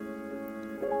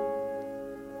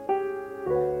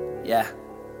Yeah.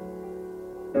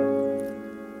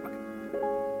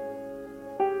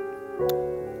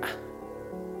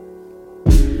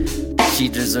 She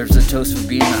deserves a toast for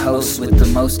being a host with the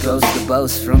most goes to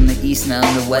boast. From the east now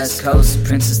on the west coast,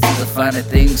 princess to the finer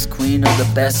things, queen of the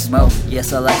best smoke.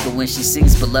 Yes, I like it when she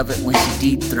sings, but love it when she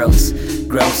deep throats.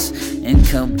 Gross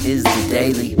income is the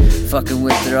daily. Fucking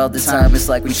with her all the time, it's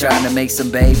like we trying to make some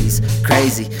babies.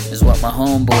 Crazy is what my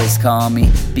homeboys call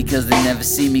me, because they never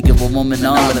see me give a woman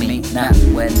all of me. Not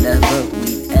whenever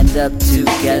we end up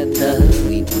together,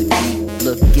 we would be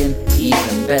looking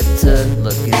even better,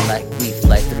 looking like we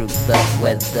fly through the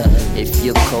weather. If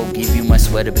you're cold, give you my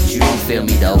sweater, but you don't feel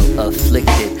me though.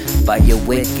 Afflicted by your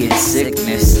wicked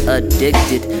sickness,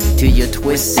 addicted to your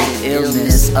twisted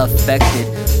illness, affected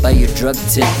by your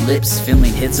drug-tipped lips,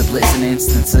 feeling hits of bliss and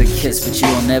instance of kiss, but you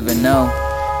will never know.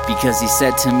 Because he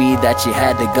said to me that you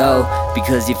had to go,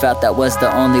 because you felt that was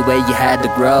the only way you had to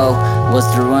grow, was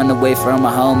to run away from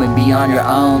a home and be on your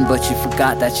own. But you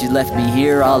forgot that you left me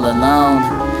here all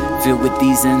alone, filled with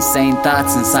these insane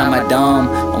thoughts inside my dome.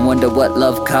 I wonder what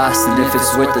love costs and if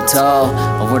it's worth the toll.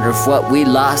 I wonder if what we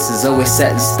lost is always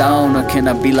set in stone, or can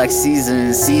I be like Caesar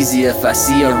and seize you if I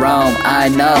see you Rome? I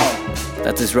know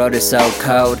that this road is so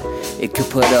cold, it could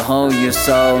put a hole in your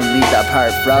soul and leave that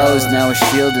part froze. Now a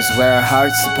shield is where our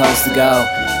heart's supposed to go,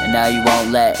 and now you won't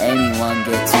let anyone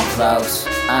get too close.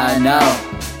 I know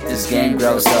this game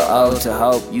grows so old, to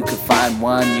hope you could find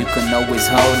one you can always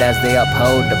hold, as they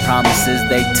uphold the promises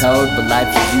they told. But life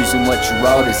is using what you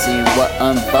wrote and seeing what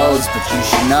unfolds. But you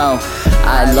should know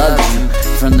I loved you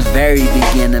from the very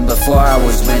beginning. Before I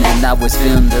was winning, I was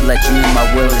feeling to let you in my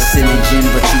world of sin and gin,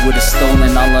 but you would've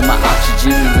stolen all of my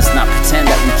oxygen. And let's not pretend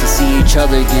that we can see each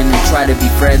other again and try to be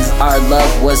friends. Our love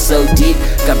was so deep,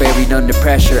 got buried under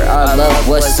pressure. Our love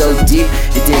was so deep,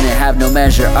 it didn't have no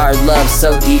measure. Our love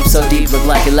so deep, looked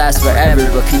like it lasts forever.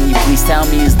 But can you please tell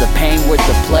me, is the pain worth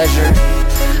the pleasure?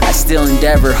 I still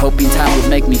endeavor, hoping time would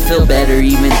make me feel better,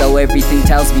 even though everything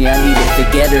tells me I need to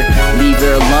forget her. Leave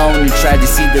her alone and try to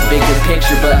see the bigger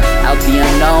picture, but out the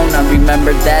unknown I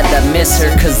remember that I miss her.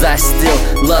 Cause I still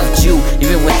loved you,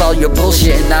 even with all your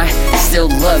bullshit, and I still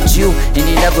loved you, and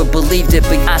you never believed it.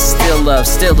 But I still love,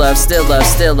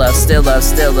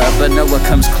 but no one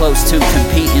comes close to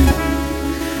competing.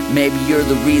 Maybe you're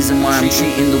the reason why I'm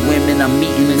treating the women I'm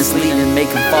meeting misleading,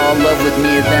 make them fall in love with me,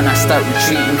 and then I start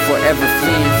retreating, forever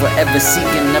fleeing, forever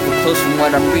seeking, never close from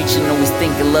what I'm reaching, always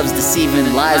thinking love's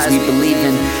deceiving, lies we believe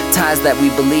in, ties that we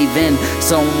believe in.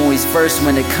 So I'm always first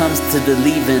when it comes to the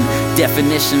leaving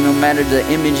definition. No matter the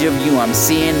image of you I'm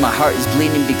seeing, my heart is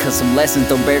bleeding because some lessons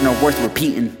don't bear no worth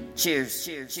repeating. Cheers.